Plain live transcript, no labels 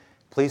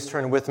Please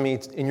turn with me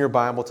in your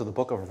Bible to the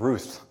book of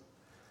Ruth.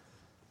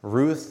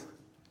 Ruth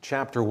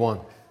chapter 1.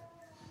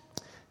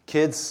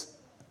 Kids,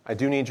 I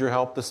do need your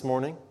help this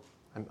morning.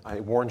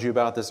 I warned you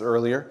about this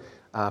earlier.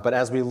 But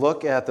as we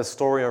look at the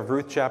story of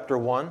Ruth chapter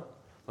 1,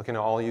 looking at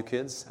all you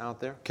kids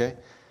out there, okay?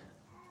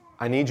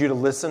 I need you to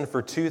listen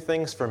for two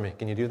things from me.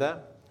 Can you do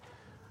that?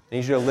 I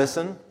need you to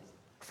listen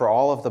for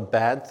all of the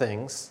bad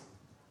things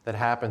that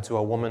happened to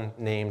a woman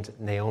named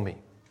Naomi.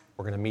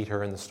 We're going to meet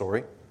her in the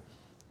story.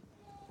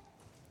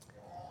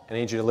 I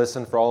need you to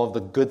listen for all of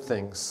the good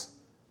things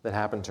that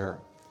happened to her.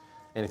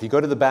 And if you go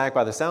to the back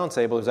by the sound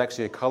table, there's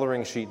actually a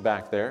coloring sheet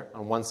back there.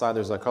 On one side,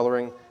 there's a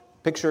coloring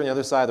picture. On the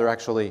other side, there are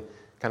actually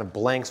kind of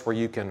blanks where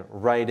you can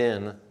write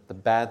in the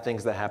bad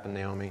things that happened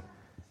to Naomi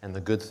and the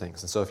good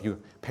things. And so if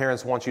you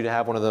parents want you to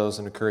have one of those,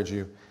 and encourage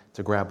you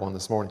to grab one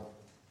this morning.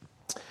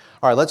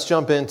 All right, let's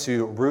jump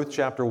into Ruth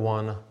chapter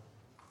 1,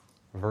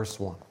 verse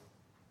 1.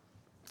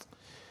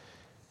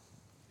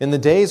 In the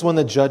days when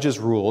the judges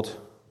ruled,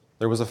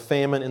 there was a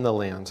famine in the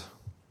land,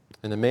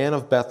 and a man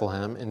of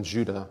Bethlehem in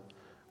Judah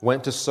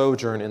went to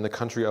sojourn in the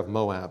country of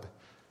Moab,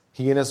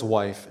 he and his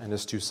wife and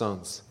his 2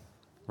 sons.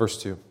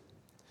 Verse 2.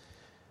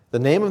 The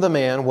name of the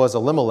man was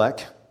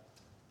Elimelech,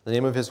 the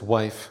name of his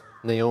wife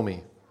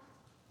Naomi,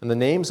 and the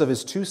names of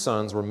his 2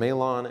 sons were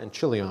Mahlon and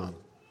Chilion.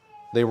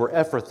 They were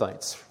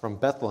Ephrathites from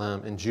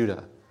Bethlehem in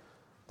Judah.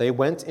 They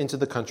went into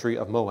the country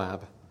of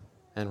Moab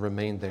and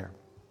remained there.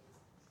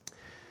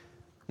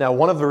 Now,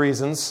 one of the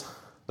reasons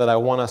that I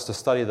want us to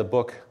study the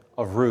book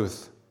of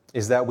Ruth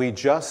is that we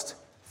just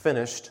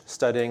finished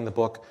studying the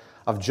book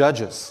of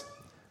Judges.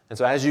 And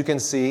so as you can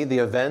see, the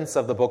events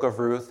of the book of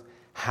Ruth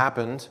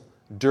happened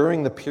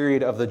during the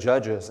period of the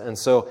Judges. And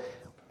so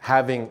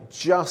having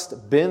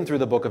just been through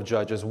the book of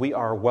Judges, we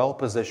are well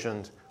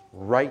positioned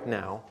right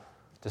now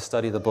to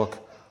study the book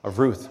of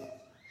Ruth.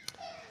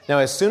 Now,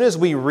 as soon as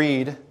we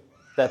read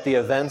that the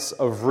events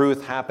of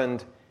Ruth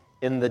happened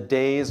in the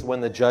days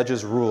when the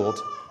Judges ruled,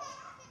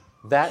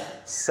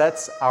 that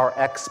sets our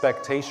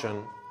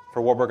expectation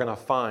for what we're going to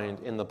find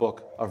in the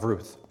book of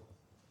Ruth.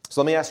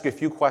 So let me ask you a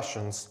few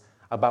questions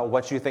about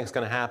what you think is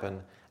going to happen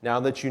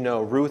now that you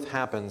know Ruth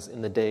happens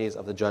in the days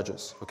of the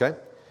Judges, okay?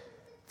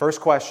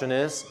 First question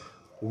is,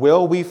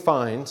 will we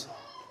find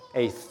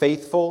a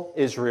faithful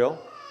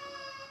Israel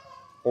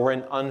or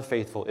an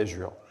unfaithful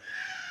Israel?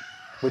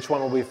 Which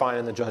one will we find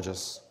in the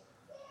Judges?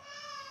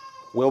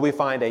 Will we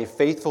find a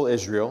faithful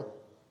Israel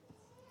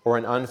or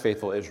an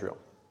unfaithful Israel?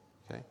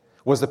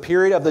 Was the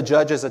period of the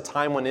Judges a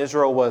time when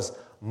Israel was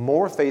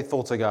more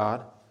faithful to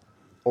God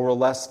or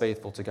less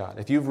faithful to God?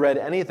 If you've read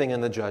anything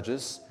in the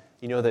Judges,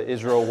 you know that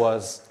Israel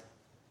was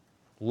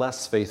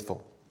less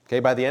faithful.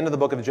 Okay, by the end of the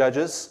book of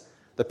Judges,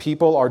 the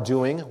people are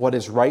doing what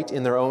is right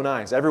in their own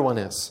eyes. Everyone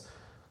is.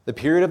 The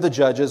period of the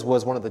Judges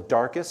was one of the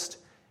darkest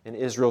in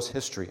Israel's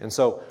history. And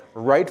so,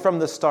 right from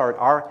the start,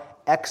 our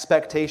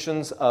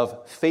expectations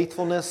of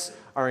faithfulness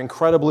are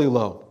incredibly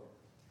low.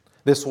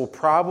 This will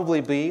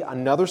probably be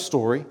another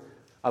story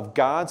of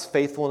God's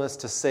faithfulness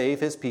to save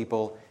His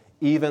people,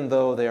 even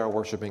though they are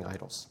worshiping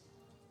idols.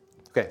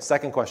 Okay,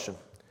 second question.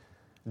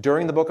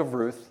 During the book of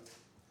Ruth,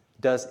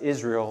 does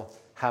Israel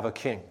have a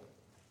king?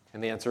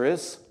 And the answer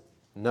is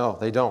no,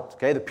 they don't.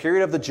 Okay, the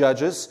period of the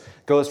Judges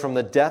goes from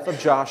the death of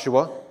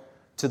Joshua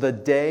to the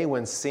day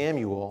when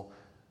Samuel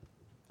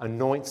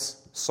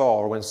anoints Saul,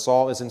 or when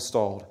Saul is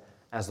installed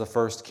as the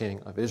first king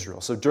of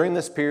Israel. So during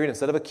this period,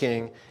 instead of a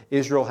king,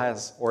 Israel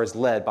has or is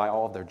led by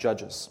all of their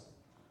judges.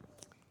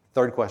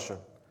 Third question.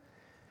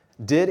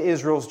 Did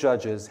Israel's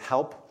judges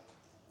help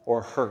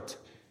or hurt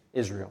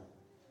Israel?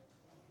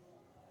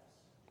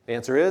 The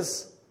answer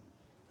is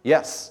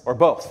yes, or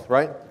both,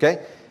 right?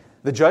 Okay?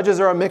 The judges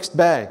are a mixed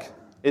bag.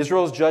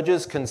 Israel's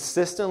judges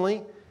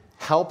consistently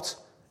helped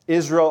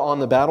Israel on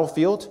the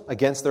battlefield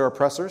against their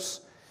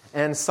oppressors,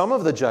 and some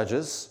of the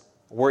judges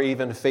were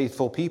even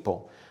faithful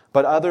people,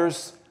 but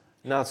others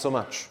not so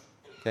much.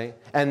 Okay?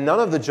 And none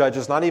of the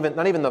judges, not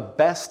even the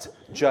best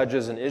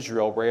judges in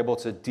Israel, were able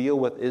to deal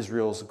with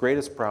Israel's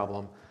greatest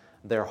problem,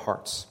 their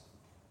hearts.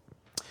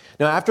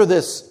 Now, after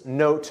this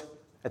note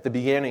at the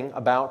beginning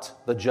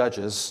about the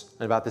judges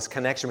and about this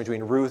connection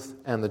between Ruth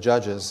and the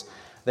judges,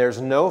 there's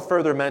no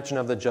further mention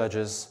of the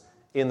judges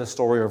in the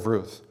story of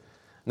Ruth.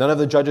 None of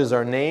the judges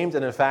are named,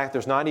 and in fact,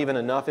 there's not even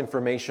enough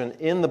information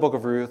in the book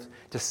of Ruth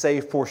to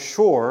say for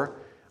sure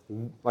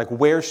like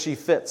where she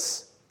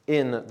fits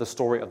in the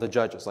story of the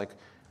judges. Like,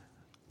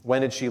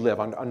 when did she live?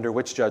 Under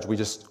which judge? We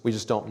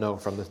just don't know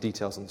from the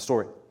details in the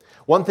story.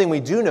 One thing we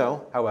do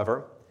know,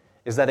 however,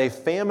 is that a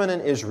famine in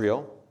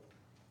Israel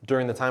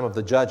during the time of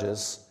the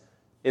Judges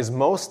is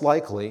most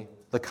likely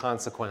the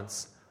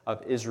consequence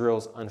of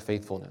Israel's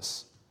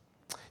unfaithfulness.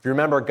 If you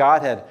remember,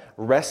 God had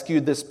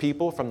rescued this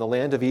people from the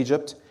land of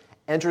Egypt,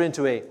 entered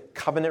into a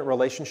covenant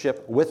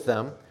relationship with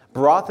them,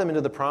 brought them into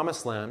the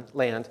promised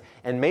land,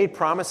 and made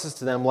promises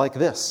to them like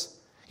this.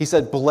 He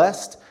said,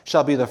 "Blessed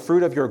shall be the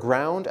fruit of your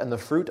ground and the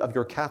fruit of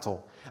your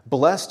cattle.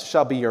 Blessed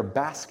shall be your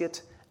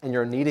basket and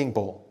your kneading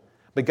bowl."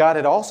 But God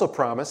had also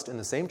promised in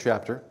the same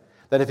chapter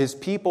that if His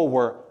people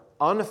were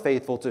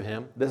unfaithful to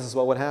Him, this is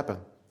what would happen.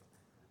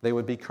 they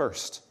would be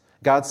cursed.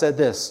 God said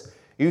this,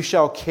 "You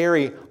shall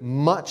carry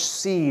much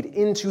seed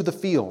into the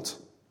field,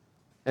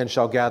 and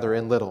shall gather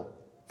in little,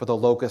 for the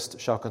locust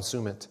shall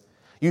consume it.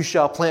 You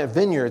shall plant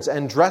vineyards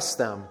and dress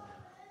them,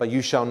 but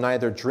you shall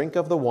neither drink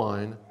of the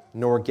wine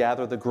nor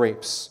gather the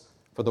grapes,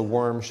 for the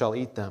worm shall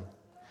eat them.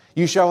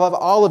 You shall have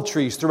olive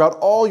trees throughout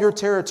all your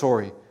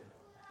territory,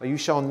 but you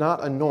shall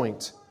not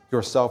anoint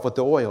yourself with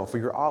the oil, for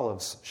your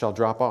olives shall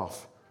drop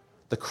off.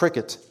 The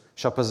cricket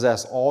shall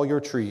possess all your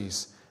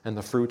trees and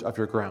the fruit of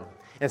your ground."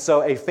 And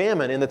so a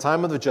famine in the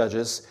time of the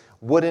Judges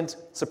wouldn't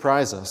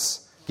surprise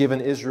us,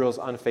 given Israel's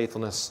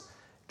unfaithfulness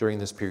during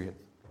this period.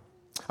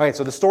 All right,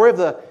 so the story of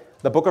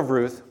the book of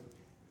Ruth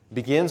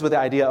begins with the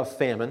idea of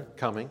famine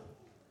coming,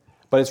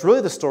 but it's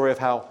really the story of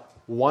how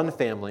one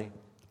family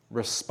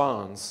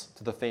responds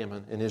to the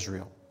famine in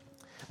Israel.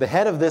 The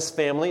head of this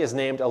family is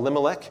named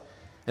Elimelech,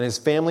 and his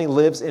family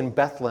lives in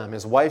Bethlehem.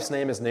 His wife's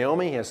name is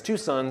Naomi. He has two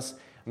sons,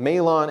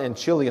 Mahlon and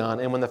Chilion.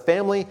 And when the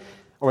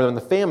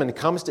famine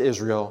comes to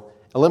Israel,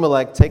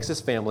 Elimelech takes his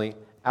family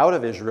out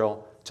of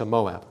Israel to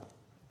Moab.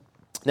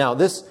 Now,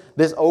 this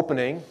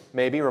opening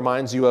maybe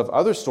reminds you of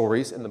other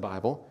stories in the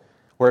Bible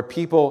where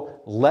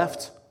people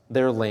left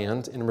their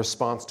land in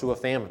response to a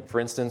famine. For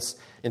instance,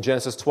 in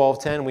Genesis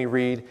 12:10, we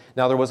read,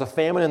 "Now there was a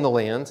famine in the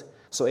land,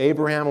 so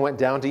Abraham went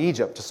down to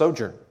Egypt to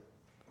sojourn."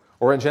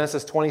 Or in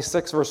Genesis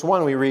 26, verse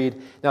 1, we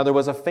read, "Now there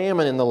was a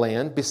famine in the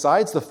land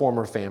besides the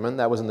former famine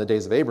that was in the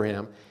days of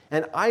Abraham,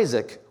 and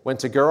Isaac went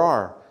to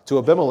Gerar, to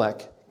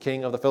Abimelech,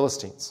 king of the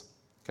Philistines."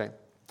 Okay.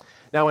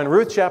 Now in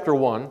Ruth chapter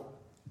 1,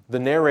 the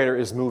narrator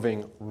is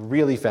moving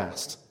really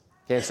fast.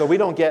 Okay, so we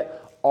don't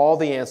get all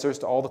the answers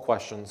to all the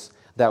questions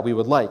that we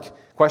would like.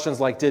 Questions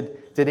like, did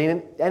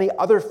any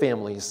other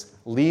families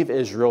leave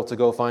Israel to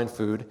go find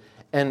food?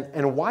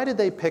 And why did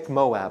they pick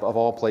Moab of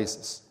all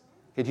places?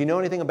 Okay, do you know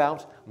anything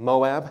about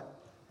Moab?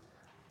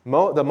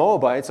 The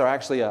Moabites are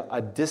actually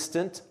a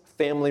distant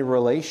family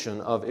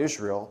relation of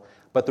Israel,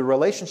 but the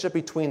relationship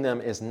between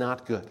them is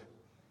not good.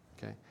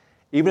 Okay?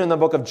 Even in the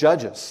book of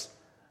Judges,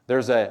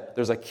 there's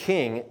a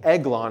king,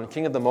 Eglon,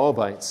 king of the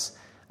Moabites,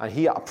 and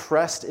he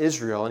oppressed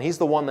Israel, and he's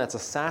the one that's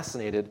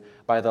assassinated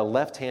by the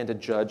left-handed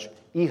judge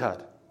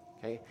Ehud.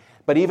 Okay?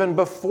 But even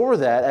before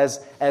that,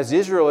 as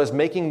Israel is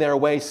making their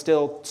way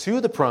still to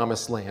the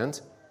promised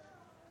land,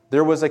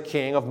 there was a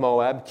king of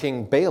Moab,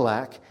 King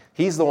Balak.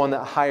 He's the one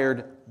that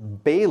hired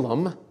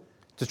Balaam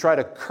to try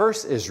to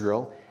curse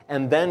Israel,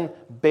 and then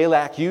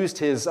Balak used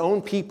his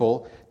own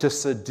people to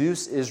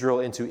seduce Israel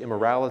into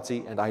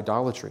immorality and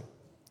idolatry.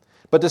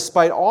 But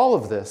despite all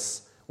of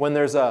this, when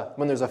there's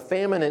a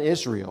famine in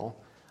Israel,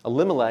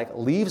 Elimelech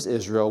leaves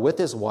Israel with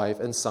his wife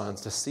and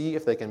sons to see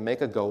if they can make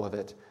a go of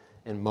it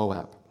in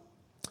Moab.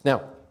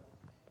 Now,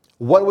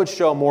 what would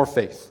show more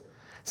faith?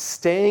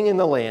 Staying in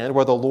the land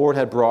where the Lord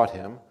had brought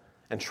him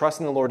and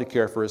trusting the Lord to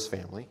care for his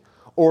family,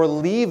 or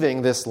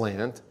leaving this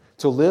land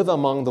to live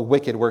among the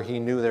wicked where he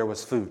knew there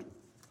was food?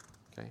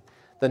 Okay.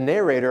 The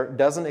narrator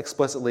doesn't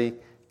explicitly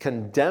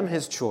condemn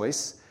his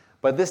choice,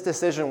 but this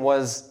decision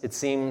was, it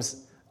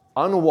seems,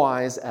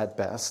 unwise at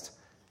best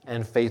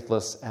and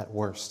faithless at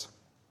worst.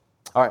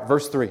 All right,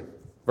 verse 3.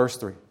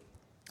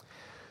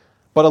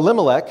 "But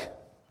Elimelech,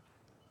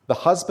 the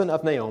husband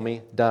of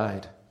Naomi,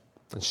 died,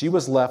 and she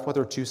was left with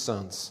her two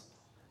sons.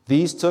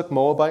 These took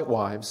Moabite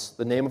wives.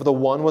 The name of the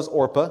one was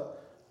Orpah,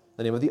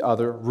 the name of the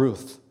other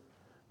Ruth.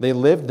 They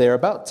lived there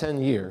about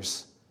 10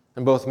 years,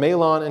 and both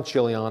Mahlon and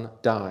Chilion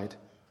died,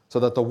 so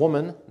that the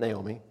woman,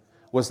 Naomi,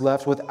 was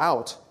left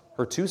without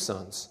her two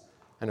sons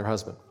and her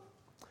husband."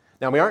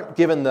 Now, we aren't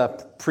given the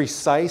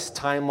precise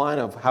timeline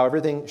of how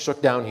everything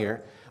shook down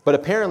here, but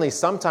apparently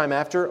sometime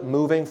after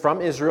moving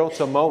from Israel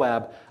to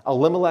Moab,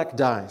 Elimelech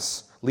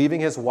dies,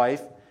 leaving his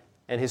wife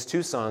and his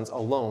two sons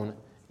alone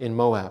in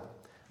Moab.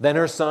 Then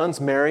her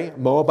sons marry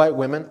Moabite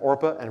women,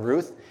 Orpah and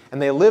Ruth,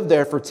 and they live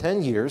there for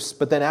 10 years,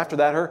 but then after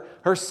that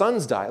her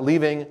sons die,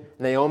 leaving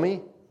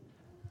Naomi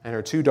and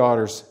her two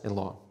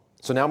daughters-in-law.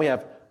 So now we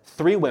have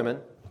 3 women,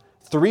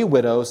 3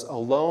 widows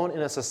alone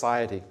in a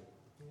society.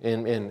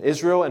 In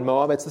Israel and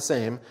Moab, it's the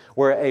same,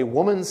 where a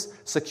woman's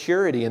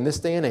security in this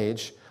day and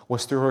age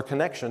was through her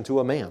connection to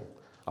a man,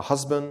 a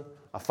husband,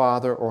 a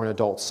father, or an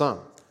adult son.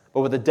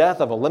 But with the death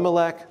of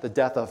Elimelech, the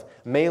death of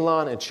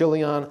Mahlon and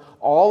Chilion,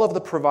 all of the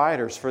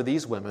providers for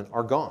these women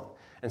are gone.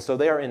 And so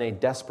they are in a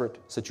desperate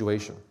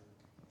situation.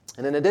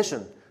 And in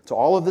addition to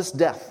all of this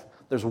death,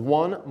 there's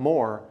one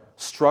more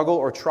struggle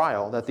or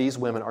trial that these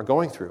women are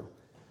going through.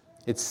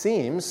 It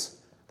seems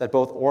that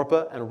both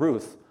Orpah and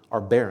Ruth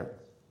are barren.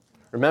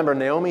 Remember,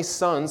 Naomi's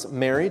sons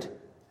married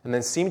and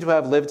then seem to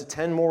have lived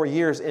 10 more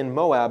years in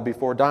Moab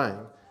before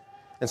dying.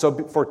 And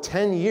so for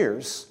 10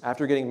 years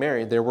after getting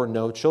married, there were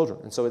no children.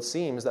 And so it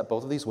seems that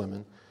both of these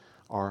women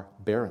are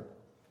barren.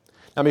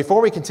 Now,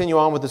 before we continue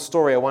on with the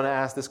story, I want to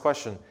ask this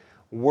question.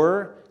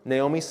 Were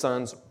Naomi's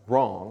sons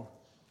wrong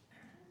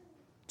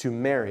to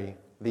marry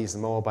these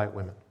Moabite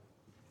women?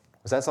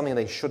 Was that something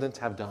they shouldn't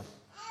have done?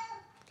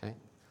 Okay.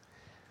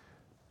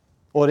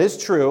 Well, it is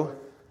true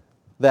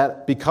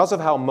that because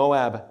of how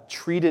Moab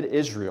treated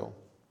Israel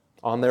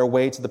on their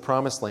way to the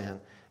promised land,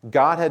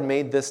 God had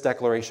made this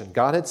declaration.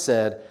 God had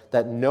said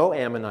that no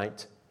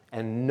Ammonite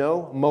and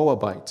no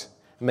Moabite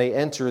may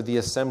enter the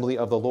assembly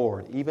of the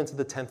Lord, even to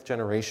the 10th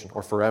generation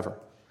or forever.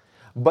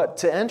 But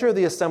to enter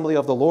the assembly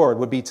of the Lord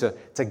would be to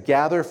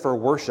gather for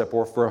worship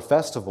or for a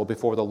festival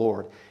before the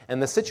Lord.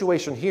 And the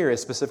situation here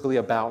is specifically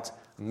about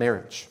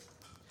marriage.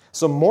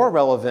 So more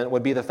relevant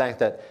would be the fact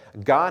that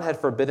God had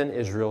forbidden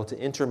Israel to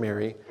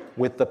intermarry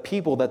with the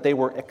people that they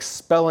were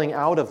expelling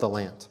out of the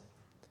land.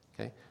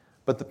 Okay?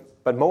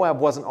 But Moab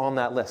wasn't on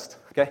that list.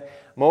 Okay?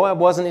 Moab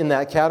wasn't in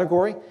that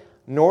category,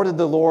 nor did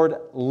the Lord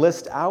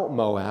list out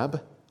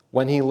Moab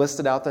when he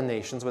listed out the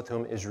nations with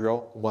whom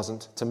Israel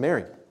wasn't to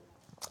marry.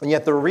 And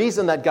yet the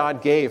reason that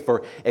God gave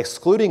for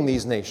excluding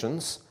these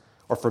nations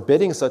or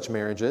forbidding such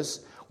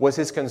marriages was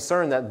his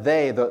concern that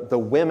they, the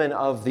women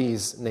of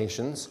these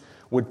nations,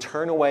 would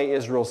turn away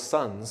Israel's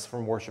sons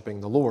from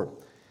worshiping the Lord.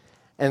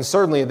 And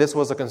certainly this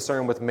was a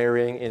concern with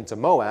marrying into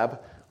Moab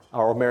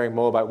or marrying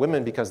Moabite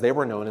women because they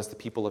were known as the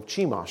people of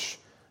Chemosh,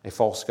 a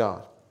false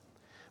god.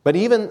 But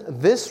even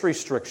this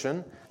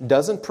restriction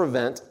doesn't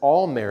prevent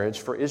all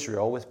marriage for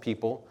Israel with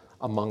people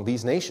among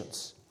these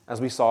nations,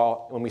 as we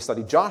saw when we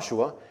studied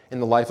Joshua in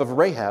the life of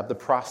Rahab, the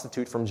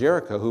prostitute from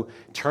Jericho, who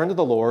turned to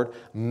the Lord,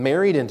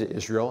 married into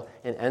Israel,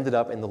 and ended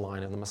up in the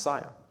line of the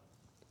Messiah.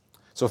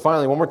 So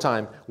finally, one more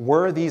time,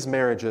 were these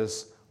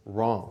marriages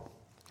wrong?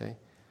 Okay.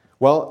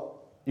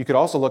 Well, you could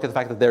also look at the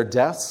fact that their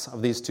deaths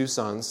of these two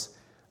sons,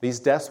 these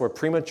deaths were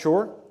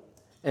premature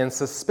and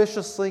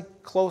suspiciously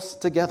close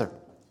together,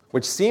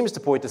 which seems to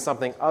point to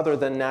something other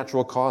than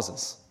natural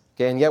causes.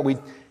 Okay. And yet,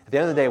 at the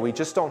end of the day, we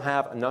just don't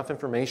have enough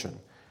information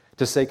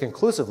to say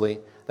conclusively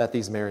that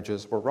these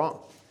marriages were wrong.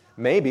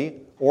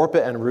 Maybe Orpah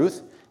and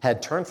Ruth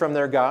had turned from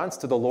their gods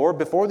to the Lord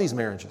before these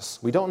marriages.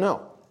 We don't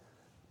know.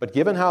 But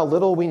given how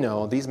little we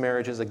know, these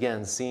marriages,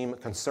 again, seem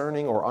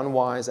concerning or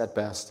unwise at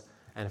best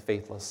and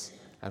faithless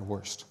at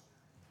worst.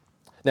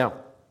 Now,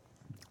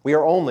 we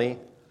are only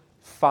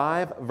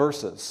 5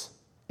 verses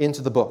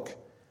into the book,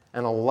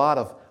 and a lot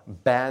of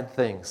bad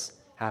things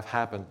have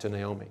happened to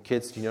Naomi.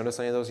 Kids, do you notice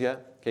any of those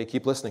yet? Okay,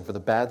 keep listening for the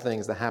bad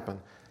things that happen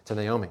to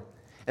Naomi.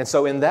 And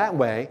so in that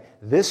way,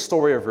 this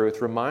story of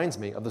Ruth reminds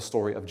me of the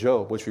story of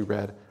Job, which we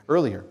read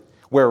earlier,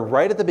 where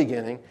right at the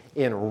beginning,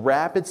 in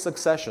rapid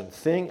succession,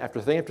 thing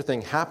after thing after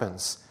thing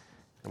happens.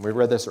 And we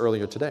read this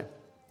earlier today.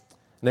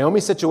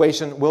 Naomi's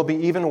situation will be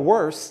even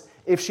worse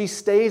if she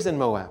stays in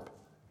Moab,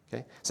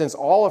 okay? Since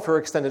all of her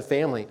extended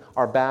family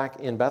are back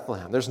in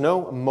Bethlehem. There's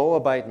no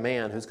Moabite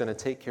man who's going to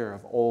take care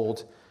of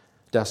old,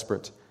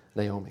 desperate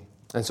Naomi.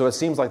 And so it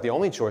seems like the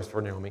only choice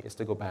for Naomi is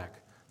to go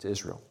back to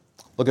Israel.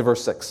 Look at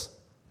verse 6.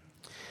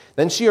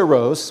 Then she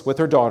arose with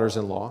her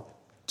daughters-in-law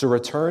to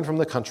return from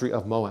the country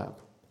of Moab.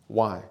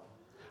 Why?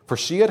 For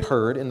she had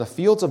heard in the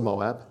fields of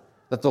Moab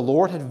that the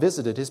Lord had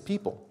visited his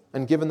people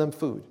and given them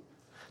food.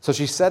 So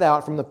she set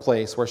out from the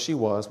place where she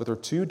was with her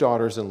 2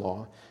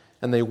 daughters-in-law,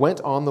 and they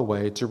went on the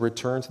way to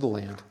return to the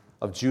land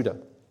of Judah.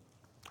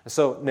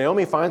 So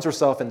Naomi finds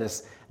herself in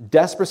this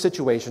desperate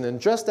situation, and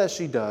just as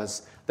she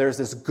does, there's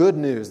this good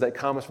news that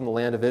comes from the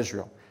land of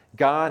Israel.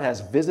 God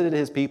has visited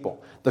his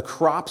people. The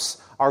crops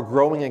are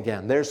growing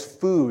again. There's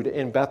food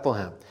in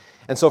Bethlehem.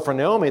 And so for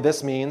Naomi,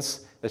 this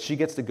means that she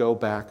gets to go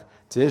back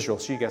to Israel.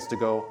 She gets to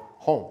go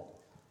home.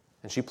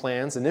 And she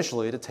plans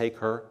initially to take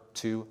her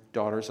 2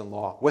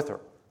 daughters-in-law with her.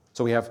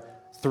 So we have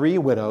 3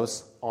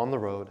 widows on the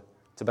road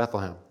to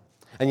Bethlehem.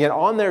 And yet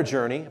on their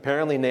journey,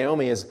 apparently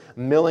Naomi is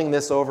milling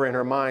this over in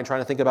her mind,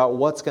 trying to think about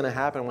what's going to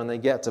happen when they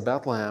get to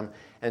Bethlehem.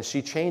 And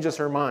she changes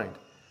her mind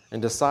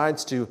and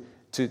decides to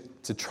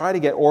try to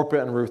get Orpah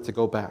and Ruth to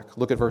go back.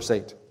 Look at verse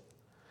 8.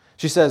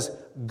 She says,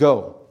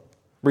 "Go,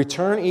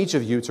 return each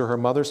of you to her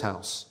mother's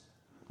house.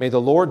 May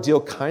the Lord deal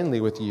kindly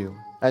with you,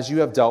 as you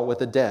have dealt with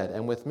the dead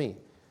and with me.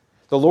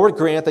 The Lord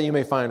grant that you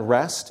may find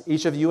rest,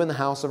 each of you in the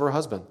house of her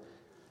husband."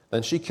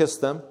 Then she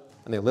kissed them,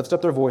 and they lifted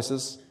up their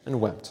voices and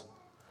wept.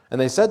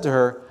 And they said to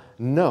her,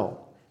 "No,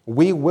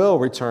 we will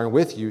return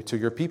with you to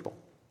your people."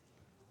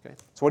 Okay.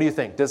 So what do you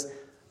think?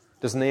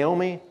 Does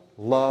Naomi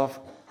love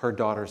her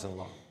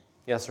daughters-in-law?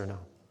 Yes or no?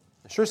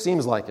 It sure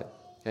seems like it.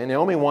 Okay,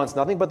 Naomi wants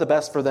nothing but the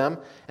best for them,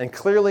 and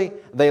clearly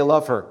they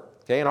love her.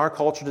 Okay, in our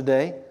culture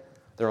today,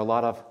 there are a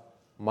lot of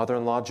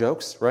mother-in-law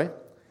jokes, right?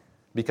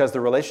 Because the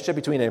relationship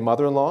between a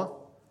mother-in-law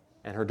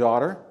and her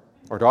daughter,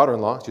 or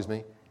daughter-in-law,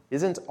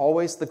 isn't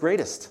always the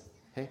greatest.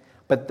 Okay?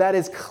 But that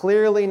is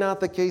clearly not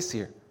the case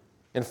here.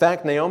 In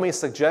fact, Naomi's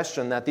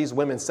suggestion that these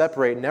women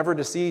separate, never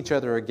to see each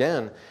other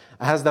again,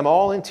 has them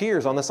all in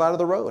tears on the side of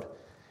the road.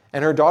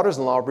 And her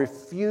daughters-in-law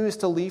refuse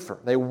to leave her.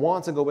 They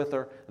want to go with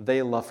her.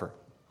 They love her.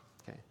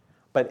 Okay.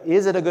 But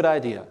is it a good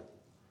idea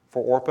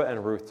for Orpah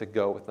and Ruth to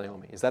go with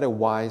Naomi? Is that a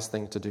wise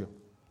thing to do?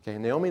 Okay.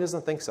 Naomi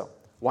doesn't think so.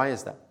 Why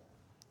is that?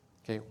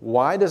 Okay.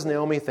 Why does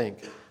Naomi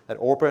think that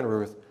Orpah and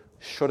Ruth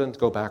shouldn't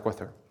go back with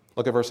her?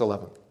 Look at verse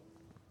 11.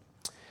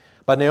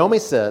 But Naomi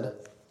said,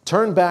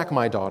 "Turn back,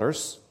 my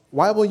daughters.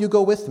 Why will you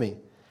go with me?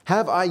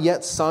 Have I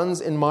yet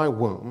sons in my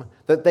womb,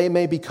 that they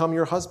may become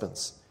your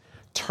husbands?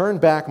 Turn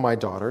back, my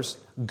daughters.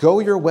 Go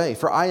your way,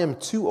 for I am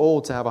too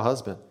old to have a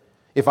husband.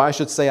 If I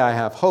should say I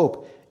have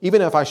hope,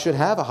 even if I should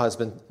have a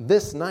husband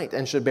this night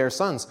and should bear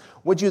sons,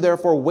 would you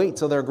therefore wait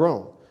till they're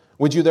grown?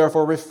 Would you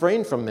therefore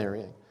refrain from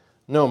marrying?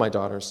 No, my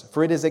daughters,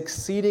 for it is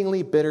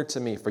exceedingly bitter to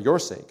me for your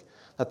sake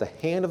that the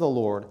hand of the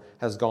Lord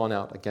has gone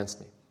out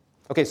against me.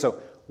 Okay,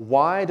 so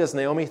why does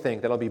Naomi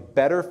think that it'll be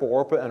better for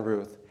Orpah and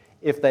Ruth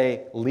if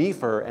they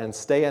leave her and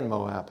stay in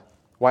Moab?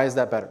 Why is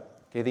that better?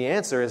 Okay, the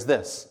answer is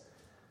this: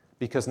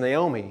 because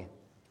Naomi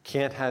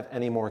can't have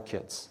any more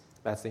kids.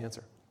 That's the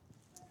answer.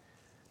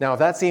 Now, if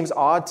that seems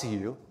odd to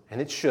you,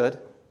 and it should,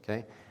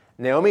 okay,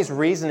 Naomi's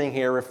reasoning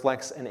here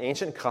reflects an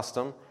ancient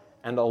custom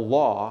and a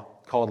law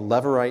called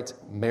Levirate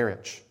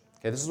marriage.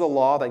 Okay, this is a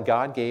law that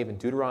God gave in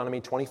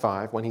Deuteronomy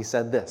 25 when he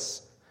said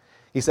this.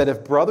 He said,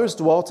 if brothers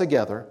dwell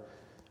together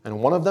and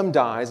one of them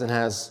dies and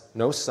has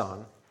no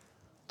son,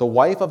 the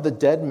wife of the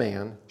dead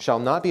man shall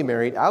not be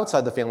married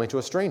outside the family to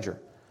a stranger.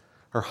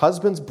 Her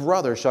husband's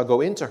brother shall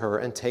go into her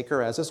and take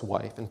her as his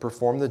wife and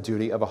perform the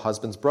duty of a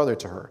husband's brother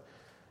to her.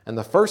 And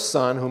the first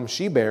son whom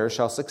she bears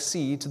shall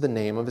succeed to the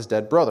name of his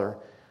dead brother,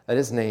 that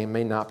his name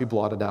may not be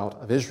blotted out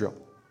of Israel.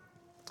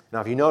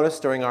 Now, if you notice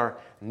during our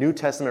New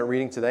Testament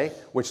reading today,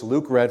 which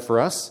Luke read for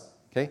us,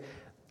 okay,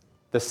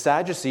 the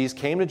Sadducees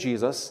came to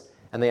Jesus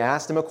and they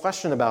asked him a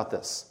question about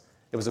this.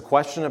 It was a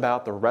question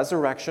about the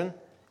resurrection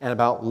and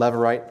about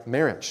Levirate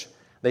marriage.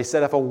 They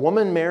said if a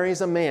woman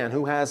marries a man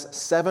who has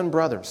 7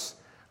 brothers,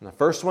 and the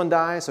first one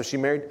dies, so she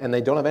married, and they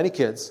don't have any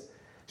kids,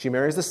 she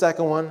marries the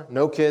second one,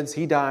 no kids,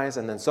 he dies,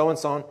 and then so and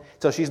so on,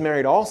 until she's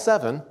married all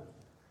 7,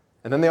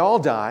 and then they all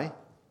die,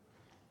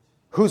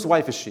 whose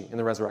wife is she in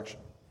the resurrection?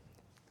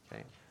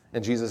 Okay.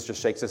 And Jesus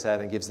just shakes his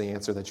head and gives the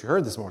answer that you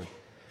heard this morning.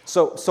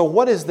 So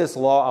what is this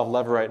law of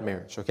Levirate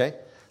marriage? Okay?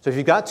 So if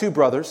you've got 2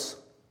 brothers,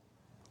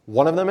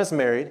 one of them is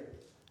married,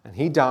 and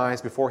he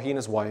dies before he and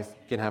his wife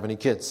can have any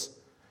kids.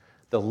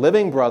 The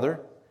living brother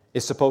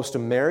is supposed to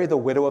marry the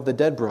widow of the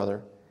dead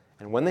brother,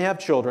 and when they have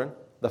children,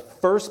 the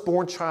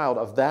firstborn child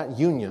of that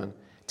union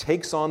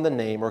takes on the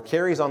name or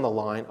carries on the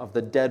line of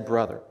the dead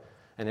brother.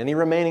 And any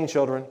remaining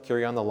children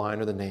carry on the line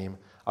or the name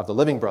of the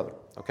living brother.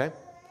 Okay?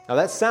 Now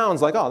that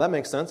sounds like, oh, that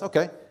makes sense.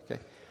 Okay.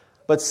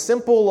 But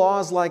simple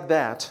laws like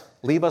that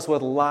leave us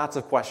with lots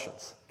of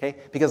questions. Okay?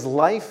 Because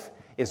life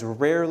is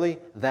rarely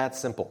that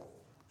simple.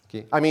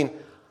 Okay? I mean,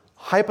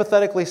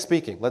 hypothetically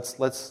speaking,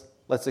 let's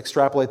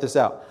extrapolate this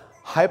out.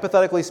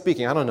 Hypothetically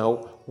speaking, I don't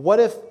know, what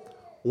if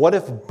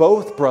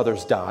both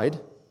brothers died?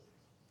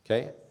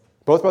 Okay?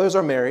 Both brothers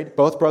are married,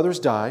 both brothers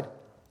died,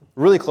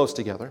 really close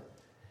together.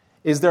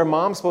 Is their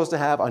mom supposed to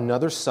have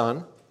another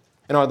son?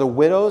 And are the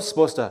widows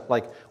supposed to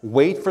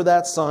wait for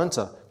that son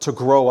to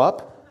grow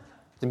up,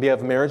 to be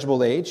of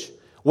marriageable age?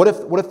 What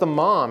if the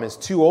mom is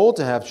too old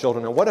to have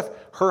children? And what if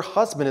her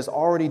husband is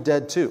already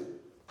dead too?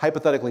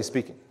 Hypothetically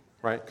speaking,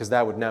 right? Because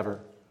that would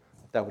never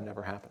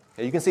happen.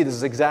 Okay, you can see this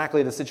is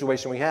exactly the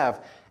situation we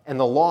have, and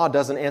the law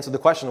doesn't answer the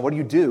question, what do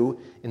you do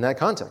in that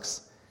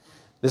context?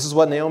 This is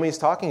what Naomi is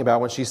talking about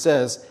when she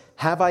says,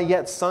 have I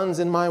yet sons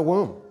in my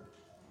womb,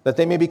 that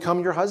they may become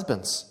your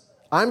husbands?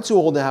 I'm too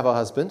old to have a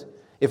husband.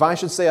 If I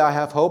should say I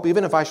have hope,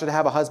 even if I should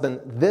have a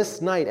husband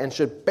this night and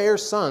should bear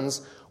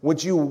sons,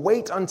 would you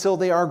wait until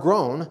they are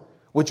grown?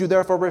 Would you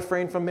therefore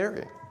refrain from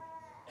marrying?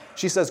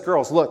 She says,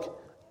 girls,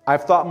 look,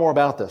 I've thought more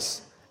about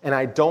this, and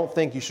I don't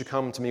think you should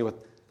come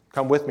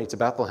with me to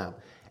Bethlehem.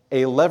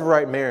 A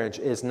Levirate marriage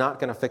is not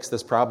going to fix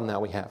this problem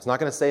that we have. It's not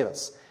going to save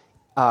us.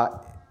 I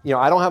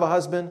don't have a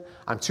husband.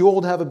 I'm too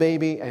old to have a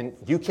baby, and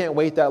you can't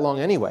wait that long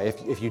anyway.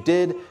 If you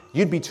did,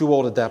 you'd be too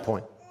old at that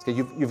point. Okay,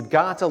 you've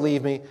got to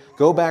leave me,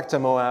 go back to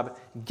Moab,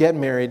 get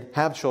married,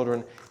 have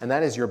children, and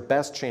that is your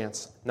best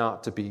chance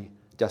not to be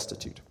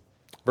destitute.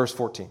 Verse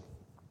 14.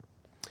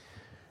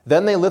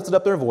 Then they lifted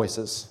up their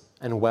voices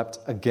and wept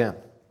again.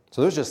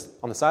 So there's just,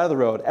 on the side of the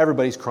road,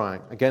 everybody's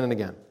crying again and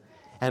again.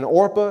 And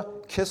Orpah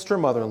kissed her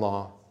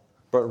mother-in-law,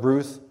 but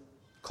Ruth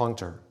clung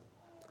to her.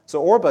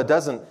 So Orpah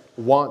doesn't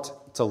want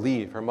to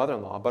leave her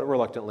mother-in-law, but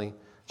reluctantly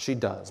she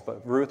does.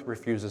 But Ruth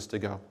refuses to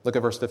go. Look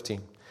at verse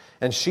 15.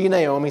 And she,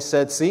 Naomi,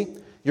 said, see,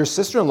 your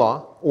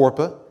sister-in-law,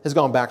 Orpah, has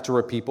gone back to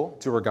her people,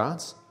 to her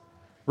gods.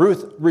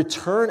 Ruth,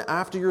 return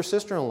after your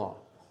sister-in-law.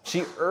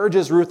 She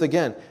urges Ruth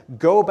again,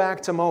 go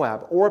back to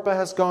Moab. Orpah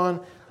has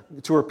gone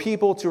to her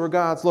people, to her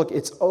gods. Look,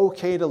 it's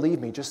okay to leave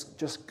me.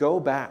 Just go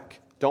back.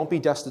 Don't be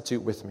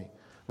destitute with me.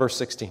 Verse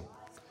 16.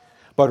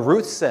 But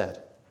Ruth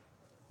said,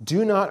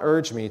 do not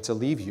urge me to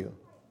leave you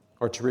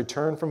or to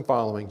return from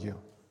following you.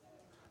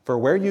 For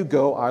where you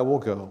go, I will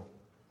go,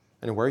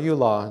 and where you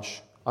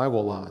lodge, I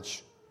will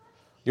lodge.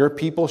 Your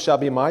people shall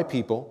be my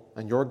people,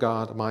 and your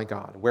God my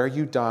God. Where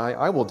you die,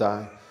 I will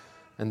die,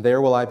 and there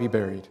will I be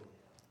buried.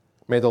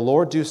 May the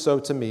Lord do so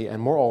to me,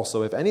 and more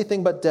also, if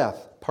anything but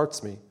death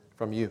parts me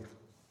from you.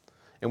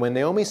 And when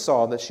Naomi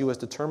saw that she was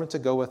determined to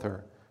go with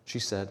her, she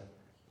said,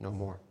 no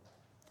more.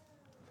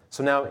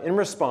 So now, in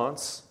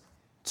response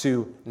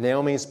to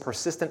Naomi's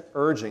persistent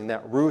urging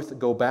that Ruth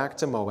go back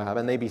to Moab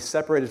and they be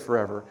separated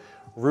forever,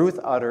 Ruth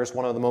utters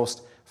one of the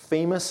most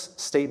famous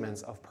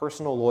statements of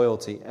personal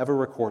loyalty ever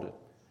recorded.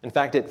 In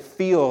fact, it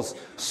feels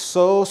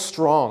so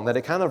strong that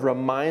it kind of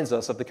reminds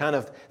us of the kind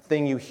of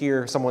thing you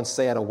hear someone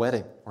say at a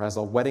wedding or as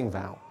a wedding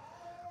vow.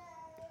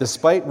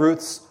 Despite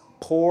Ruth's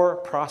poor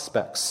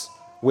prospects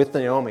with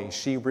Naomi,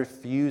 she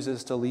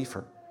refuses to leave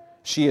her.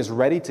 She is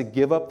ready to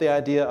give up the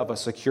idea of a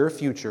secure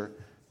future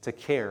to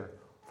care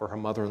for her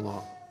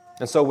mother-in-law.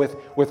 And so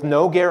with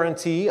no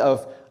guarantee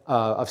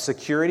of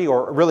security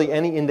or really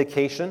any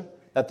indication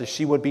that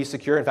she would be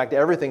secure, in fact,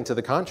 everything to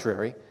the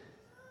contrary,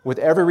 with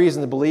every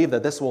reason to believe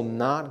that this will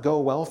not go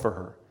well for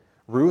her,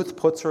 Ruth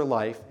puts her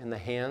life in the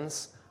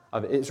hands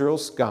of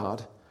Israel's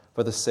God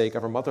for the sake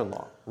of her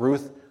mother-in-law.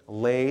 Ruth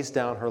lays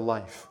down her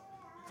life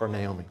for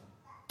Naomi.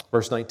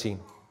 Verse 19.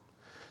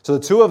 So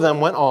the two of them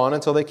went on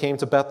until they came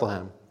to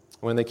Bethlehem.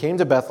 When they came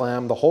to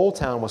Bethlehem, the whole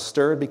town was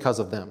stirred because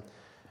of them.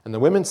 And the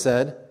women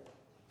said,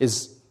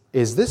 Is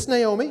this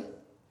Naomi?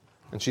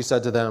 And she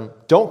said to them,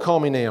 Don't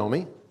call me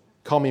Naomi,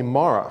 call me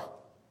Mara,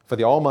 for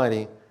the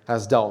Almighty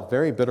has dealt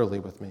very bitterly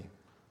with me.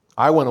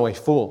 I went away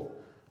full,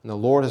 and the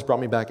Lord has brought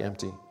me back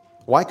empty.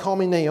 Why call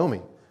me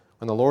Naomi,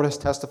 when the Lord has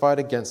testified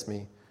against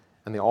me,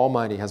 and the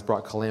Almighty has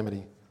brought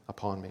calamity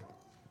upon me?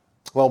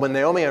 Well, when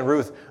Naomi and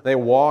Ruth, they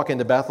walk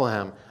into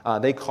Bethlehem,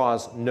 they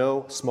cause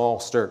no small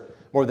stir.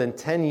 More than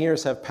 10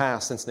 years have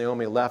passed since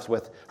Naomi left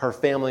with her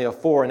family of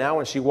 4. And now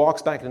when she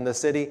walks back into the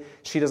city,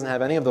 she doesn't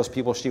have any of those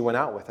people she went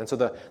out with. And so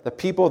the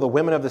people, the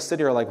women of the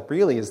city are like,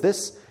 really, is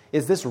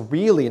this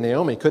really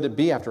Naomi? Could it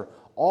be after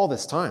all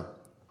this time?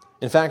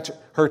 In fact,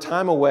 her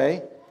time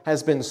away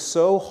has been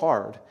so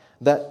hard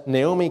that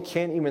Naomi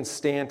can't even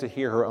stand to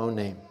hear her own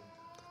name.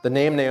 The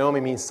name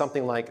Naomi means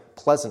something like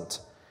pleasant.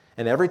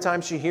 And every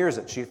time she hears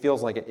it, she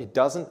feels like it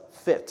doesn't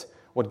fit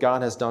what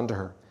God has done to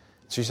her.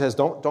 She says,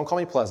 don't call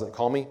me pleasant,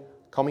 call me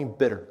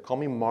bitter, call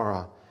me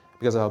Mara,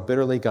 because of how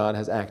bitterly God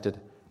has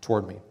acted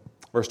toward me.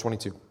 Verse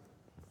 22.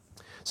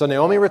 So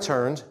Naomi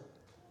returned,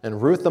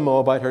 and Ruth the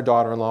Moabite, her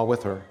daughter-in-law,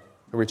 with her,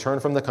 who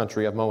returned from the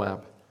country of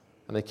Moab.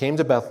 And they came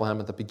to Bethlehem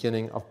at the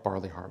beginning of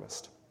barley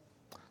harvest.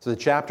 So the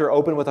chapter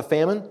opened with a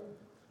famine,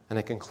 and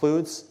it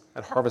concludes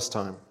at harvest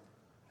time.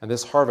 And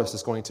this harvest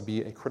is going to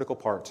be a critical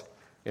part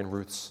in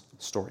Ruth's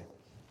story.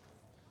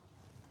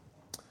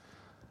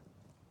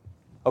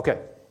 Okay,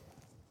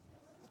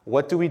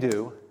 what do we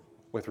do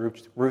with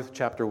Ruth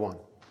chapter 1?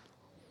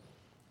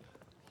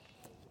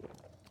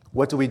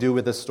 What do we do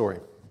with this story?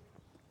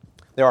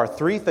 There are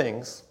three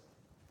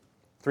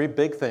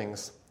big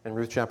things in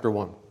Ruth chapter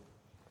 1.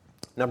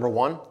 Number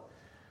 1,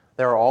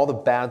 there are all the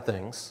bad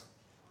things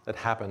that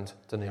happened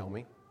to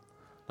Naomi.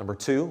 Number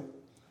 2,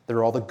 there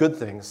are all the good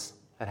things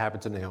that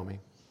happened to Naomi.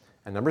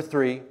 And number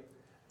 3,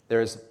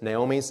 there is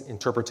Naomi's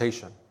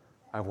interpretation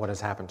of what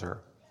has happened to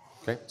her.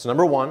 Okay? So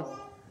number 1,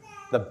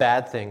 the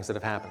bad things that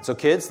have happened. So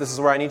kids, this is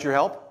where I need your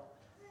help.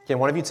 Can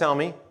one of you tell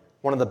me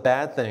one of the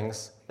bad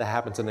things that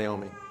happened to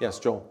Naomi? Yes,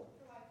 Joel.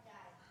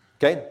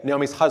 Okay,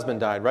 Naomi's husband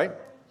died, right?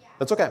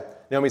 That's okay.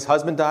 Naomi's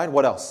husband died.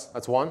 What else?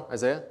 That's one.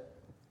 Isaiah?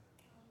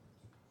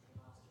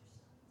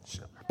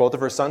 Both of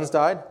her sons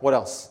died. What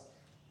else?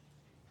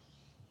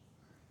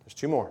 There's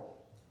 2 more.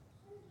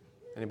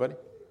 Anybody?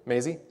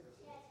 Maisie?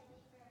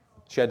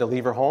 She had to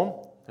leave her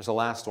home. There's the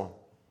last one.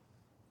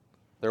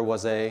 There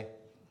was a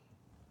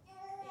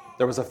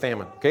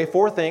famine. Okay,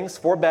 4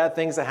 bad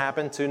things that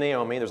happened to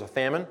Naomi. There's a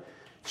famine.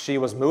 She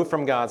was moved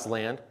from God's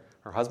land.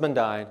 Her husband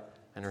died,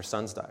 and her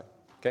sons died.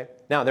 Okay?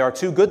 Now, there are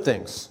 2 good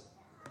things.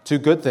 2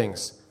 good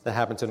things that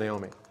happened to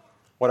Naomi.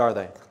 What are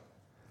they?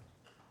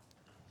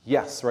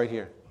 Yes, right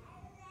here.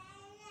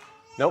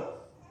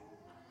 Nope.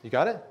 You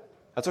got it?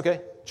 That's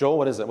okay. Joel,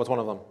 what is it? What's one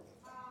of them?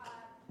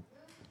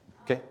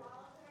 Okay.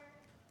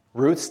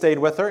 Ruth stayed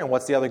with her, and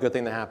what's the other good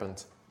thing that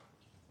happened?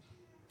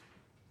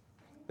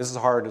 This is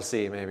hard to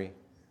see, maybe.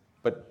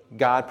 But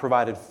God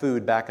provided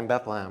food back in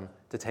Bethlehem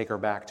to take her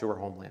back to her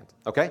homeland.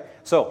 Okay?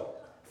 So,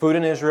 food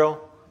in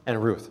Israel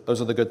and Ruth.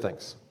 Those are the good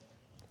things.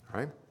 All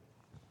right?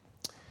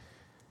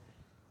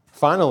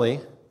 Finally,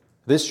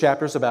 this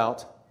chapter is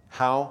about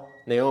how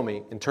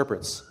Naomi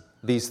interprets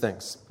these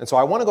things. And so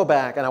I want to go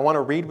back and I want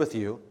to read with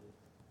you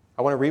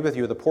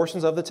the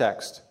portions of the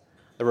text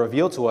that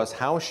reveal to us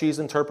how she's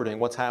interpreting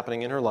what's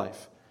happening in her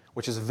life,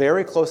 which is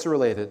very closely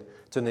related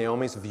to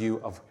Naomi's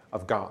view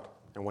of God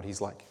and what he's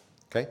like.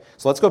 Okay?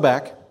 So let's go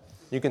back.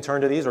 You can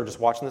turn to these or just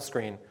watch on the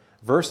screen.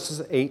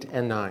 Verses 8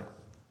 and 9.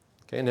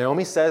 Okay,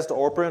 Naomi says to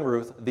Orpah and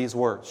Ruth these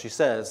words. She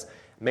says,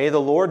 "May the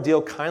Lord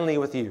deal kindly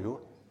with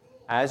you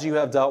as you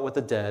have dealt with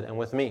the dead and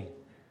with me.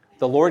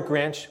 The Lord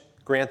grant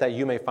that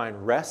you may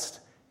find rest,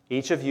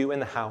 each of you in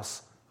the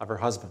house of her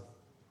husband."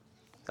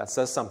 That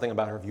says something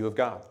about her view of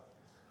God.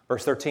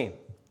 Verse 13.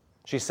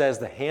 She says,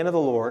 "The hand of the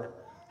Lord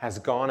has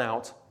gone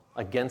out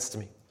against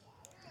me."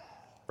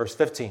 Verse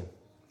 15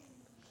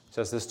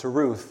 says this to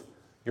Ruth,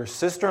 "Your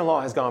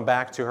sister-in-law has gone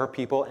back to her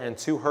people and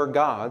to her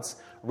gods.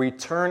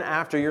 Return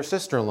after your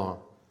sister-in-law."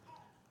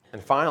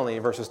 And finally,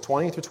 verses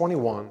 20 through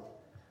 21,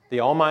 "The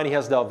Almighty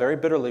has dealt very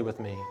bitterly with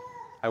me.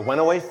 I went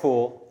away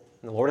full,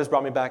 and the Lord has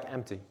brought me back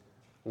empty.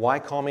 Why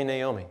call me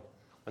Naomi,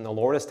 when the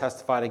Lord has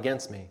testified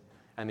against me,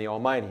 and the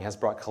Almighty has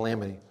brought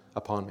calamity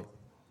upon me?"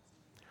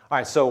 All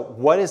right, so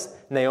what is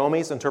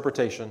Naomi's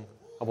interpretation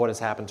of what has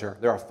happened to her?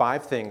 There are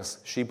 5 things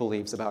she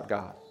believes about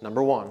God.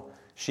 Number 1,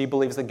 she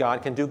believes that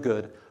God can do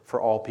good for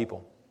all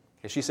people.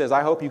 Okay, she says,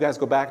 I hope you guys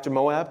go back to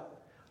Moab,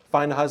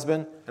 find a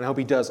husband, and I hope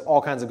he does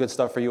all kinds of good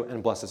stuff for you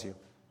and blesses you.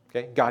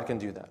 Okay, God can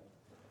do that,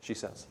 she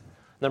says.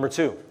 Number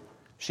 2,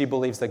 she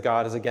believes that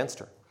God is against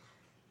her.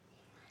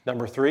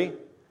 Number 3,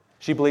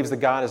 she believes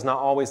that God is not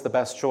always the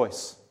best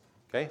choice.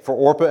 Okay, for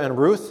Orpah and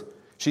Ruth,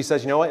 she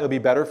says, you know what, it'll be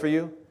better for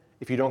you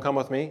if you don't come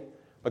with me,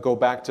 but go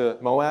back to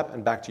Moab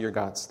and back to your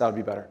gods. That would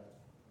be better.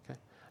 Okay?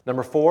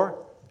 Number 4,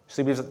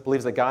 she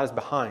believes that God is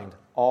behind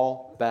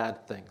all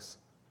bad things.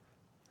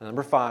 And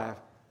number 5,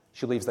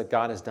 she believes that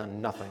God has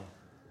done nothing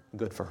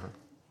good for her.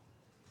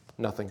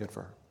 Nothing good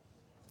for her.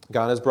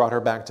 God has brought her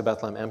back to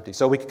Bethlehem empty.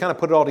 So we can kind of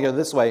put it all together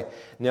this way.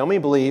 Naomi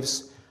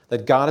believes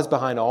that God is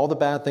behind all the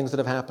bad things that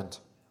have happened.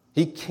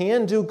 He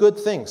can do good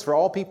things for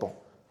all people,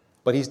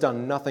 but he's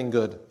done nothing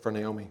good for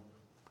Naomi.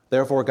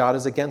 Therefore, God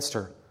is against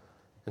her.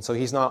 And so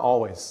he's not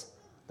always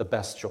the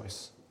best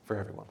choice for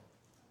everyone.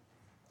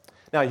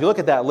 Now, you look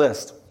at that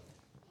list.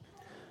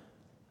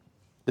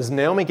 Does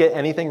Naomi get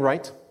anything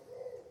right?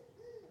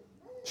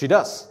 She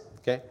does.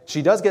 Okay?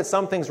 She does get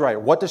some things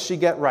right. What does she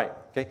get right?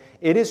 Okay?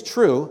 It is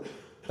true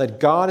that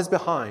God is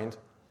behind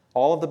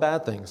all of the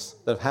bad things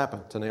that have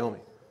happened to Naomi.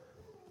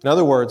 In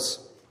other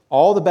words,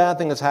 all the bad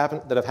things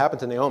that have happened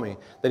to Naomi,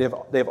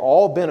 they've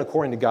all been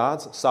according to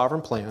God's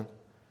sovereign plan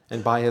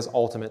and by his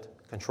ultimate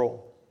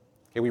control.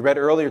 Okay, we read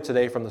earlier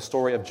today from the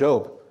story of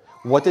Job.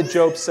 What did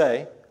Job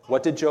say?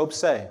 What did Job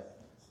say?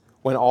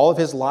 When all of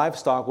his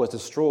livestock was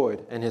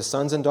destroyed and his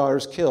sons and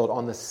daughters killed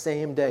on the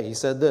same day, he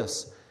said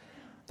this,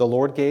 the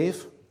Lord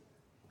gave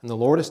and the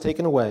Lord has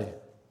taken away.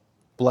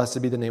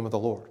 Blessed be the name of the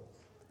Lord.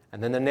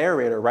 And then the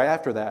narrator, right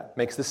after that,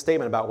 makes this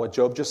statement about what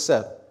Job just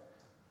said.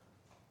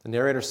 The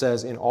narrator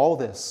says, in all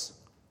this,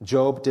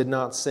 Job did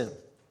not sin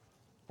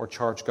or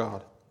charge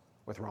God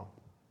with wrong.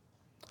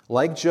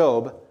 Like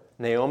Job,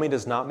 Naomi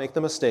does not make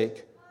the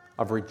mistake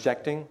of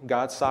rejecting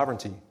God's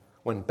sovereignty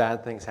when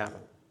bad things happen.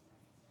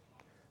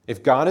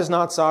 If God is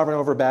not sovereign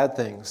over bad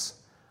things,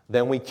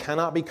 then we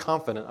cannot be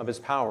confident of his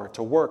power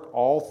to work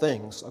all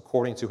things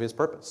according to his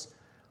purpose.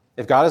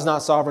 If God is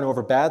not sovereign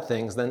over bad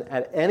things, then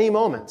at any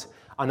moment,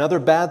 another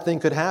bad thing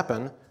could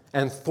happen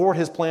and thwart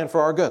his plan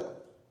for our good.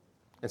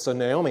 And so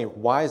Naomi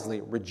wisely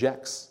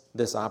rejects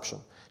this option.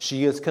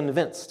 She is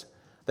convinced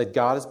that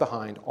God is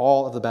behind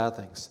all of the bad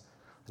things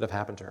that have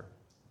happened to her.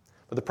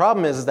 But the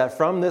problem is that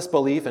from this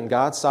belief in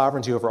God's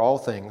sovereignty over all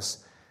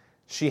things,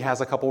 she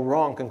has a couple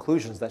wrong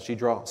conclusions that she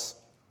draws.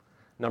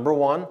 Number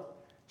 1,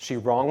 she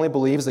wrongly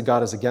believes that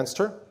God is against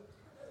her.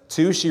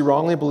 2, she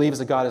wrongly believes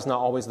that God is not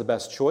always the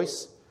best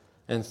choice.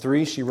 And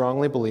 3, she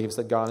wrongly believes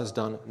that God has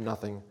done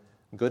nothing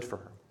good for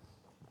her.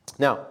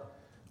 Now,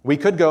 we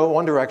could go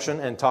one direction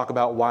and talk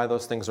about why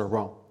those things are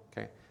wrong.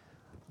 Okay?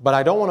 But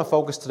I don't want to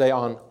focus today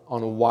on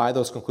why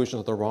those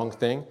conclusions are the wrong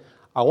thing.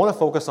 I want to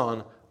focus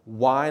on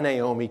why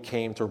Naomi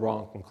came to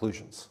wrong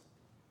conclusions.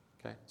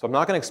 Okay? So I'm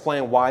not going to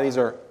explain why these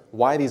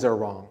are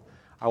wrong.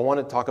 I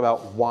want to talk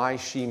about why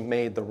she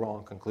made the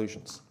wrong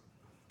conclusions.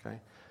 Okay?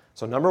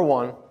 So number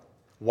 1,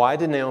 why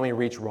did Naomi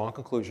reach wrong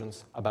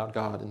conclusions about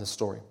God in this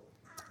story?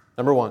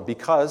 Number 1,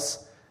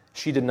 because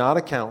she did not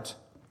account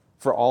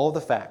for all of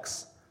the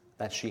facts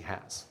that she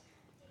has.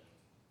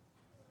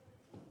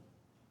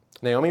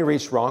 Naomi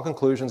reached wrong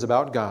conclusions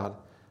about God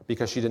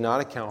because she did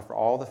not account for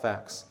all the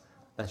facts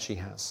that she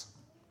has.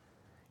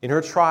 In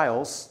her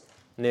trials,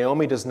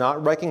 Naomi does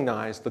not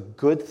recognize the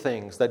good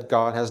things that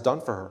God has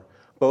done for her,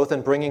 both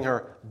in bringing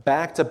her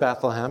back to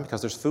Bethlehem,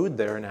 because there's food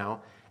there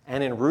now,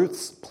 and in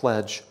Ruth's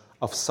pledge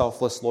of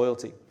selfless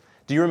loyalty.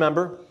 Do you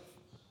remember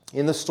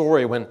in the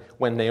story when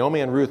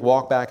Naomi and Ruth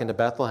walk back into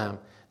Bethlehem,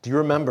 do you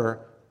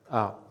remember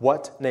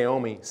what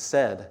Naomi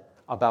said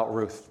about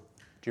Ruth?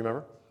 Do you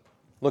remember?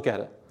 Look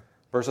at it.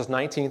 Verses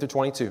 19 through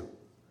 22.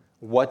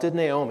 What did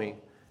Naomi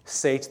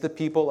say to the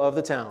people of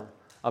the town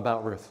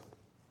about Ruth?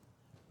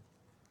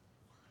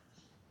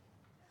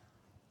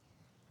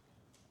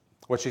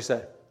 What'd she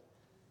say?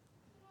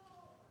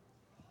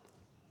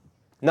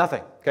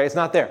 Nothing. Okay, it's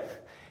not there.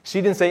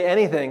 She didn't say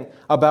anything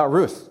about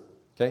Ruth.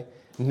 Okay?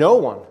 No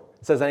one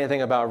says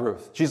anything about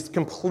Ruth. She's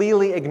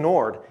completely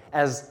ignored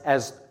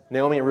as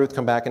Naomi and Ruth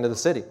come back into the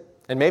city.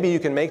 And maybe you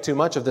can make too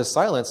much of this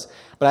silence,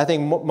 but I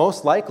think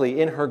most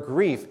likely in her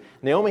grief,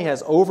 Naomi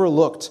has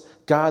overlooked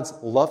God's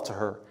love to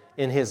her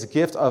in his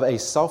gift of a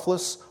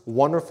selfless,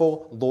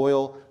 wonderful,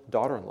 loyal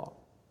daughter-in-law.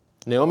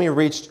 Naomi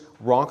reached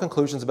wrong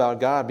conclusions about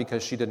God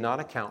because she did not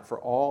account for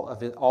all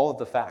of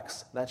the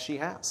facts that she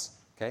has.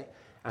 Okay?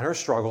 And her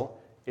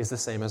struggle is the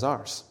same as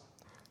ours.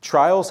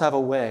 Trials have a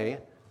way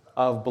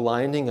of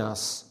blinding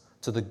us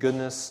to the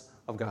goodness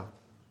of God.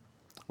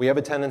 We have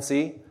a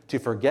tendency to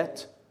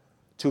forget,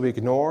 to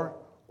ignore,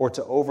 or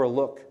to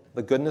overlook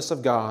the goodness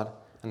of God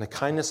and the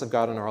kindness of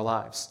God in our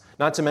lives.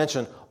 Not to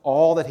mention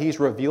all that he's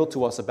revealed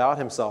to us about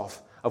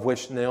himself, of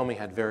which Naomi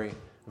had very,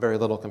 very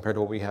little compared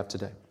to what we have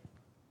today.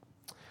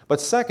 But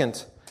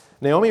second,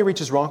 Naomi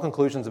reaches wrong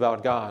conclusions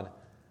about God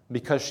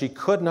because she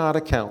could not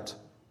account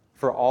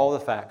for all the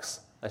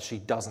facts that she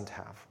doesn't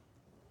have.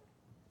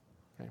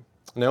 Okay?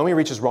 Naomi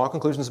reaches wrong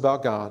conclusions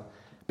about God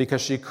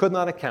because she could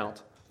not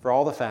account for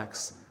all the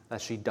facts that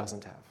she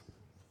doesn't have.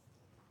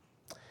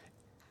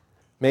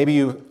 Maybe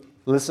you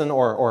listen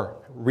or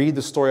read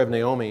the story of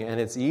Naomi,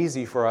 and it's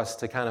easy for us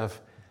to kind of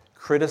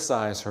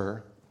criticize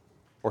her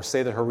or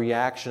say that her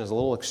reaction is a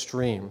little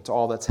extreme to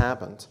all that's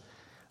happened.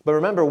 But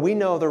remember, we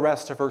know the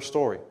rest of her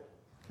story.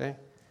 Okay?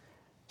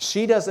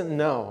 She doesn't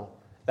know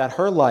that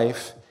her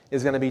life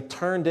is going to be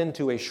turned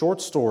into a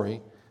short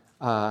story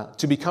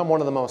to become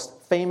one of the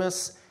most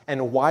famous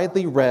and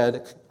widely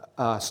read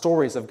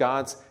stories of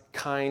God's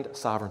kind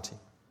sovereignty.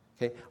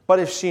 Okay? But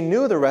if she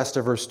knew the rest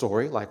of her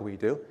story, like we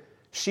do,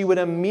 she would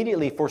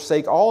immediately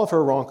forsake all of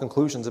her wrong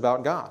conclusions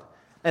about God.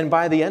 And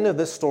by the end of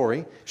this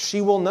story, she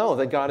will know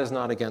that God is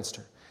not against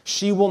her.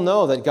 She will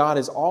know that God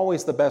is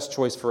always the best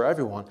choice for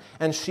everyone,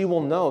 and she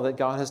will know that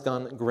God has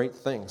done great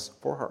things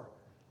for her.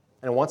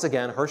 And once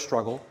again, her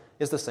struggle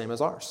is the same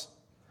as ours.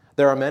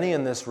 There are many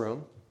in this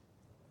room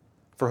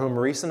for whom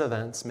recent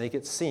events make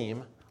it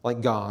seem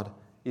like God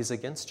is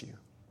against you.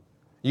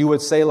 You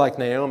would say like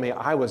Naomi,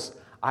 I was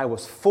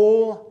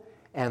full,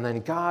 and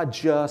then God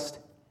just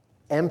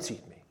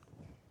emptied me.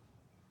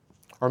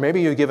 Or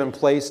maybe you've given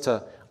place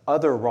to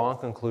other wrong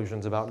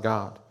conclusions about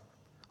God.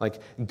 Like,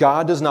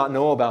 God does not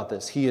know about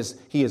this. He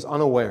is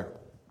unaware.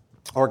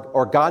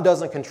 Or God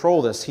doesn't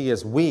control this. He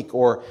is weak.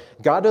 Or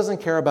God doesn't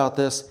care about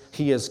this.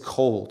 He is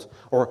cold.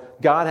 Or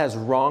God has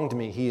wronged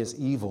me. He is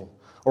evil.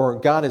 Or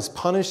God is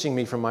punishing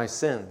me for my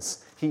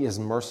sins. He is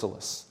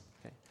merciless.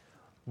 Okay?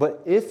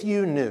 But if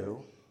you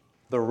knew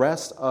the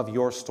rest of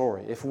your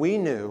story, if we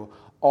knew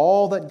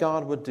all that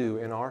God would do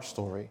in our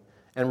story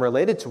and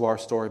related to our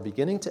story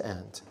beginning to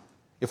end,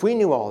 if we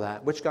knew all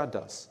that, which God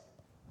does,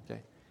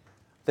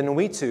 then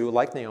we too,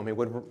 like Naomi,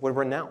 would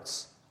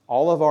renounce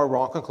all of our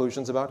wrong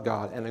conclusions about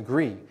God and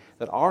agree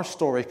that our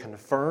story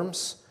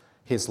confirms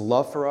His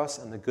love for us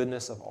and the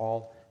goodness of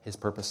all His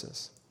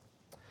purposes.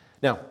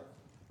 Now,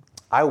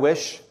 I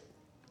wish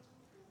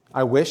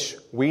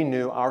we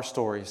knew our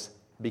stories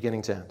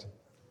beginning to end,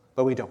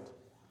 but we don't.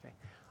 Okay?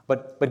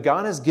 But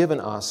God has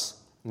given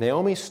us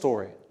Naomi's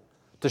story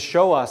to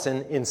show us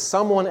in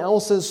someone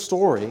else's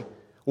story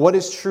what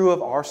is true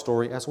of our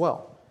story as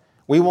well.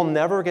 We will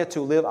never get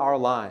to live our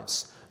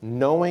lives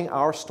knowing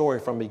our story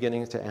from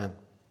beginning to end.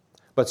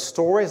 But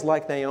stories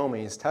like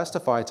Naomi's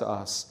testify to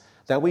us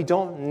that we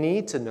don't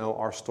need to know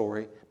our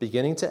story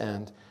beginning to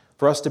end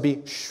for us to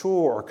be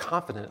sure or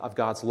confident of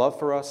God's love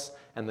for us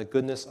and the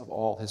goodness of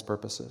all His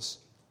purposes.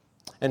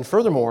 And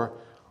furthermore,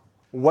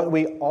 what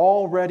we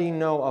already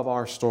know of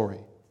our story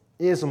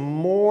is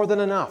more than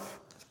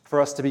enough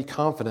for us to be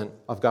confident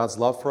of God's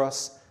love for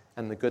us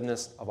and the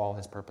goodness of all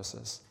His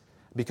purposes.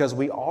 Because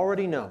we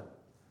already know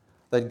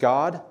that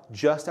God,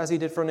 just as He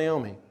did for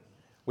Naomi,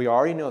 we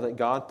already know that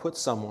God put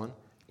someone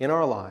in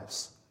our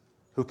lives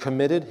who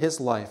committed his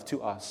life to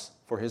us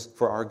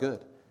for our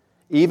good,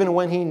 even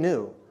when He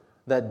knew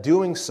that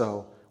doing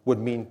so would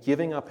mean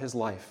giving up His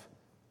life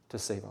to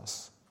save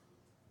us.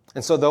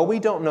 And so though we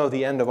don't know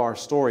the end of our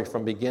story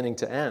from beginning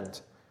to end,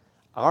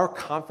 our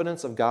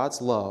confidence of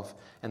God's love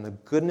and the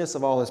goodness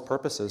of all His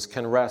purposes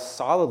can rest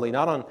solidly,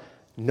 not on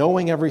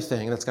knowing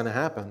everything that's going to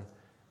happen.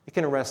 It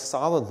can rest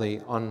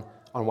solidly on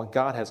what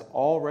God has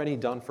already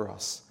done for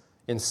us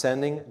in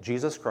sending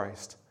Jesus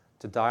Christ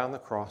to die on the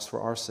cross for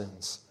our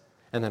sins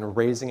and then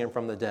raising Him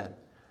from the dead.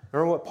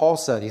 Remember what Paul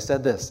said? He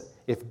said this,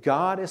 if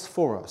God is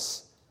for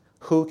us,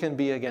 who can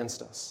be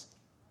against us?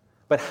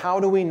 But how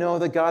do we know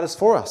that God is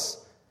for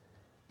us?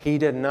 He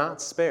did not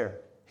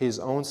spare His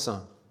own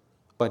Son,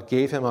 but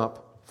gave Him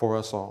up for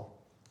us all.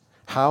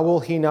 How will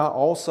He not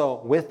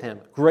also with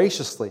Him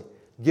graciously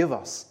give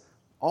us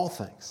all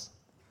things?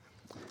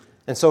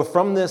 And so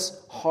from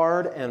this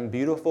hard and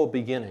beautiful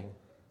beginning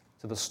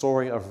to the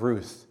story of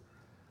Ruth,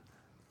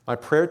 my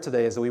prayer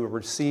today is that we would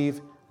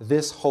receive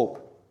this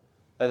hope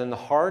that in the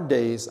hard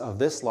days of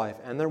this life,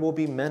 and there will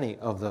be many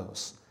of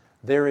those,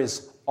 there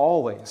is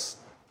always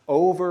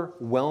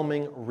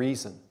overwhelming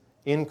reason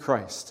in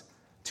Christ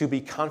to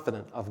be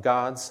confident of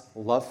God's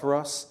love for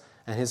us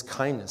and His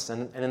kindness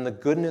and in the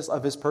goodness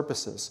of His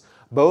purposes,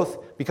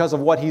 both because of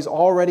what He's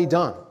already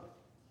done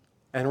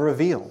and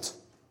revealed,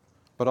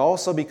 but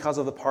also because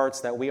of the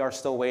parts that we are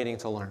still waiting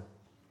to learn,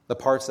 the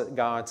parts that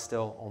God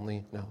still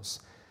only knows.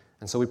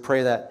 And so we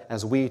pray that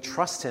as we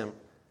trust Him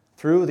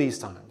through these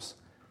times,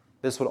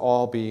 this would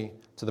all be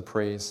to the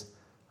praise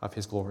of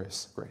His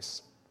glorious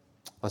grace.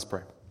 Let's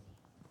pray.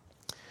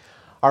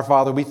 Our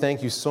Father, we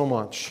thank You so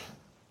much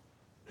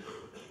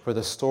for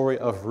the story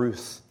of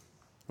Ruth.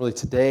 Really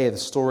today, the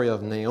story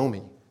of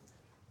Naomi.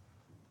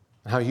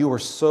 And how You were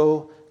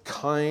so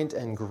kind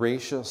and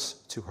gracious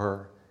to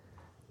her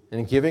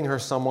in giving her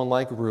someone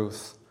like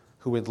Ruth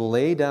who would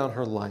lay down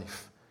her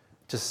life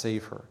to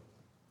save her.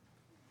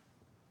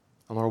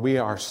 And Lord, we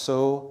are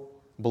so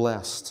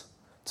blessed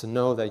to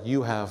know that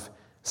You have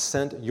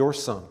sent Your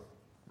Son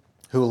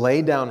who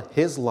laid down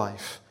His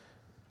life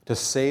to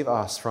save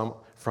us from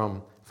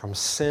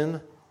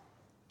sin,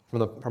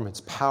 from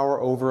its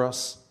power over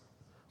us,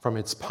 from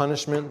its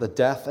punishment, the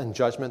death and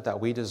judgment that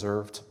we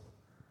deserved.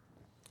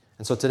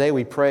 And so today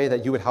we pray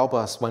that you would help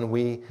us when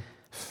we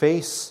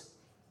face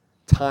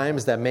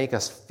times that make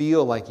us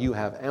feel like you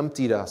have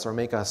emptied us or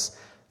make us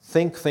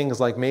think things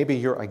like maybe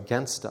you're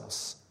against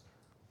us.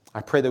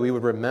 I pray that we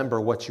would remember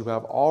what you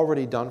have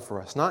already done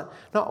for us, not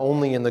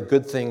only in the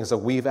good things that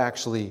we've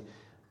actually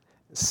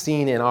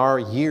seen in our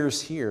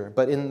years here,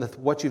 but in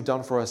what you've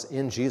done for us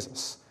in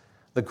Jesus,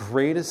 the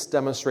greatest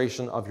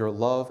demonstration of your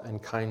love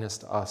and kindness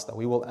to us that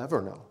we will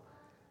ever know,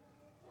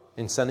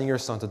 in sending your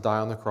Son to die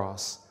on the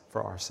cross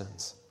for our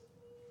sins.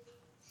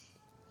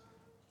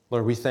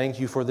 Lord, we thank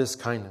you for this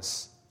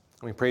kindness,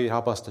 and we pray you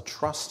help us to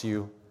trust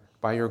you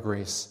by your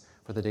grace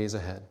for the days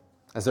ahead.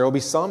 As there will be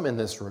some in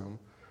this room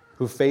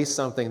who face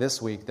something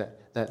this week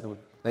that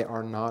they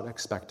are not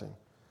expecting,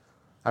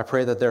 I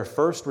pray that their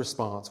first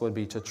response would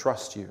be to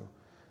trust you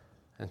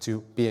and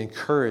to be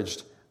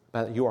encouraged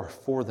that you are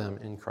for them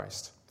in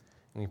Christ.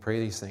 And we pray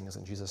these things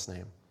in Jesus'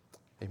 name.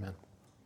 Amen.